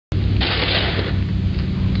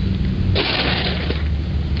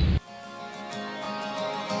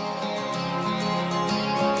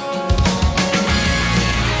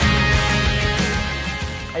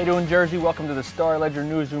doing, Jersey? Welcome to the Star Ledger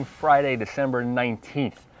Newsroom, Friday, December 19th.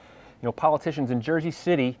 You know, politicians in Jersey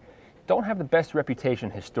City don't have the best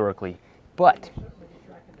reputation historically, but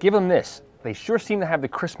give them this. They sure seem to have the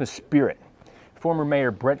Christmas spirit. Former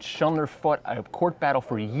Mayor Brett Schundler fought a court battle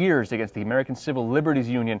for years against the American Civil Liberties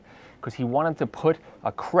Union because he wanted to put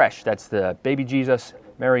a creche, that's the baby Jesus,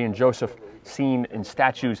 Mary and Joseph, seen in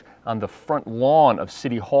statues on the front lawn of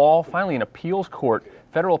City Hall. Finally, an appeals court,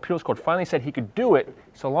 federal appeals court, finally said he could do it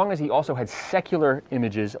so long as he also had secular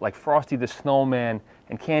images like Frosty the Snowman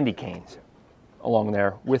and candy canes along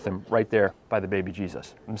there with him, right there by the baby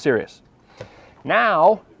Jesus. I'm serious.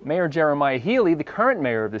 Now, Mayor Jeremiah Healy, the current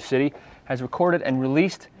mayor of the city, has recorded and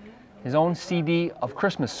released his own CD of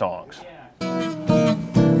Christmas songs.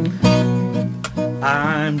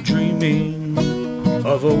 I'm dreaming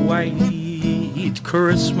of a white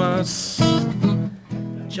Christmas,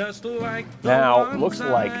 just like now, looks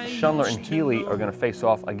like Schundler and Healy are going to face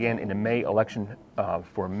off again in the May election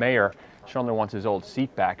for mayor. Schundler wants his old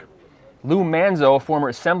seat back. Lou Manzo, a former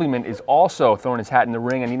assemblyman, is also throwing his hat in the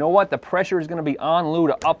ring, and you know what? The pressure is going to be on Lou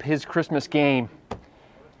to up his Christmas game.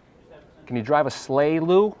 Can you drive a sleigh,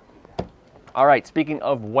 Lou? All right, speaking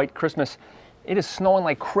of white Christmas, it is snowing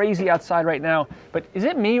like crazy outside right now, but is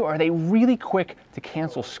it me or are they really quick to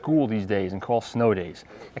cancel school these days and call snow days?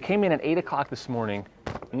 I came in at 8 o'clock this morning,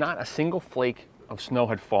 not a single flake of snow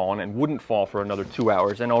had fallen and wouldn't fall for another 2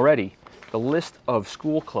 hours, and already the list of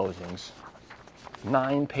school closings,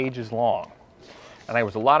 9 pages long. And there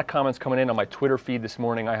was a lot of comments coming in on my Twitter feed this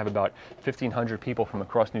morning. I have about 1,500 people from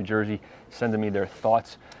across New Jersey sending me their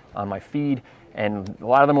thoughts on my feed. And a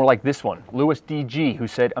lot of them were like this one, Louis DG, who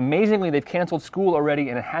said, amazingly, they've canceled school already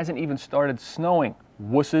and it hasn't even started snowing.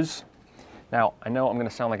 Wusses. Now, I know I'm going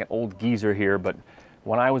to sound like an old geezer here, but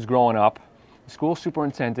when I was growing up, the school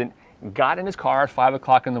superintendent got in his car at 5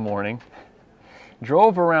 o'clock in the morning,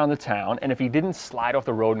 drove around the town, and if he didn't slide off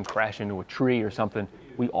the road and crash into a tree or something,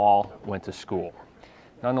 we all went to school.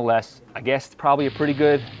 Nonetheless, I guess it's probably a pretty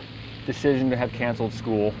good decision to have canceled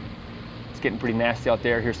school. It's getting pretty nasty out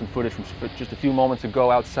there. Here's some footage from just a few moments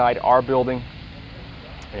ago outside our building.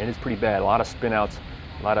 And it is pretty bad. A lot of spin outs,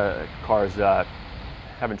 a lot of cars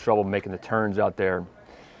having trouble making the turns out there.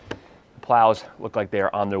 The plows look like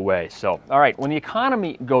they're on their way. So, all right, when the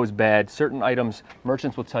economy goes bad, certain items,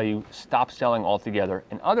 merchants will tell you, stop selling altogether.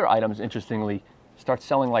 And other items, interestingly, start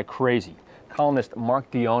selling like crazy. Columnist Mark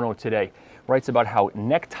Diono today writes about how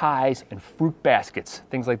neckties and fruit baskets,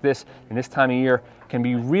 things like this, in this time of year, can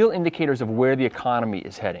be real indicators of where the economy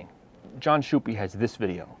is heading. John Shupe has this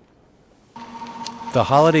video. The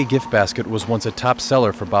holiday gift basket was once a top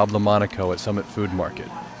seller for Bob LaMonaco at Summit Food Market.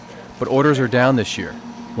 But orders are down this year,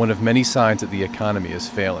 one of many signs that the economy is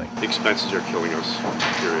failing. The expenses are killing us,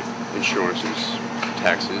 period. Insurances,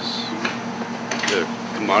 taxes. The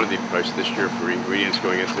commodity price this year for ingredients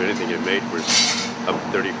going into anything you made was up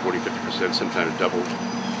 30, 40, 50%, sometimes double.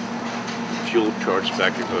 Fuel charges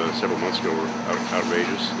back several months ago were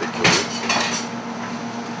outrageous. They killed it.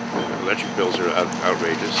 Electric bills are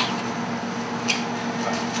outrageous.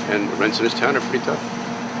 And rents in this town are pretty tough.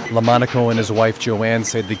 LaMonaco and his wife Joanne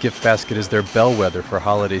say the gift basket is their bellwether for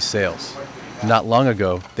holiday sales. Not long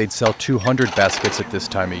ago, they'd sell 200 baskets at this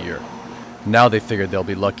time of year. Now they figured they'll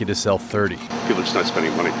be lucky to sell 30. People are just not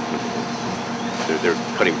spending money. They're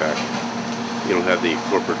cutting back. You don't have the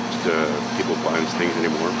corporate people buying things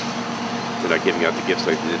anymore. They're not giving out the gifts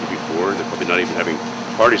like they did before. They're probably not even having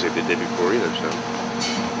parties like they did before either. So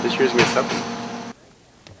this year's going to be a tough one.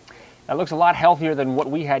 That looks a lot healthier than what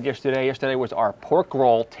we had yesterday. Yesterday was our pork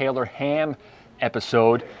roll Taylor ham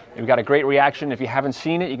episode. We got a great reaction. If you haven't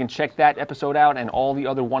seen it, you can check that episode out and all the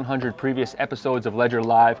other 100 previous episodes of Ledger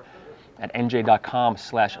Live at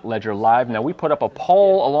NJ.com/Ledger Live. Now, we put up a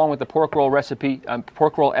poll along with the pork roll recipe,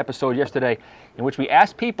 pork roll episode yesterday, in which we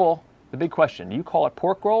asked people the big question: do you call it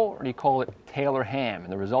pork roll or do you call it Taylor ham?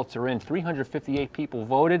 And the results are in. 358 people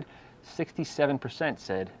voted. 67%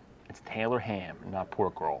 said it's Taylor ham, not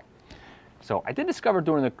pork roll. So I did discover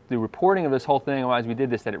during the reporting of this whole thing, as we did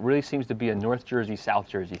this, that it really seems to be a North Jersey, South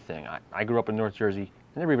Jersey thing. I grew up in North Jersey.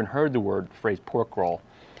 I never even heard the phrase pork roll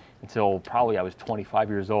until probably I was 25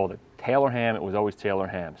 years old. At Taylor ham, it was always Taylor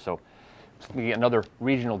ham. So it's going to be another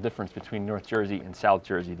regional difference between North Jersey and South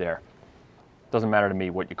Jersey there. Doesn't matter to me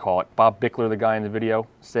what you call it. Bob Bickler, the guy in the video,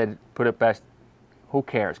 said, put it best, who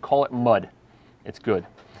cares? Call it mud. It's good.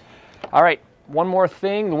 All right. One more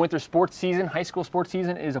thing, the winter sports season, high school sports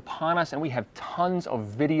season is upon us, and we have tons of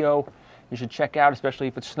video you should check out, especially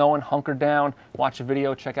if it's snowing. Hunker down, watch a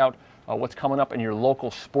video, check out what's coming up in your local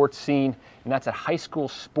sports scene, and that's at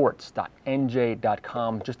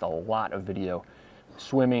highschoolsports.nj.com. Just a lot of video.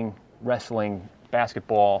 Swimming, wrestling,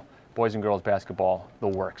 basketball, boys and girls basketball, the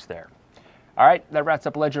works there. All right, that wraps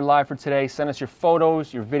up Ledger Live for today. Send us your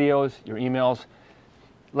photos, your videos, your emails.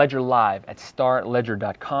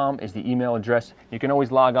 LedgerLive@starledger.com is the email address. You can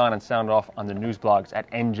always log on and sound off on the news blogs at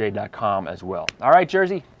NJ.com as well. All right,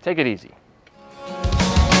 Jersey, take it easy.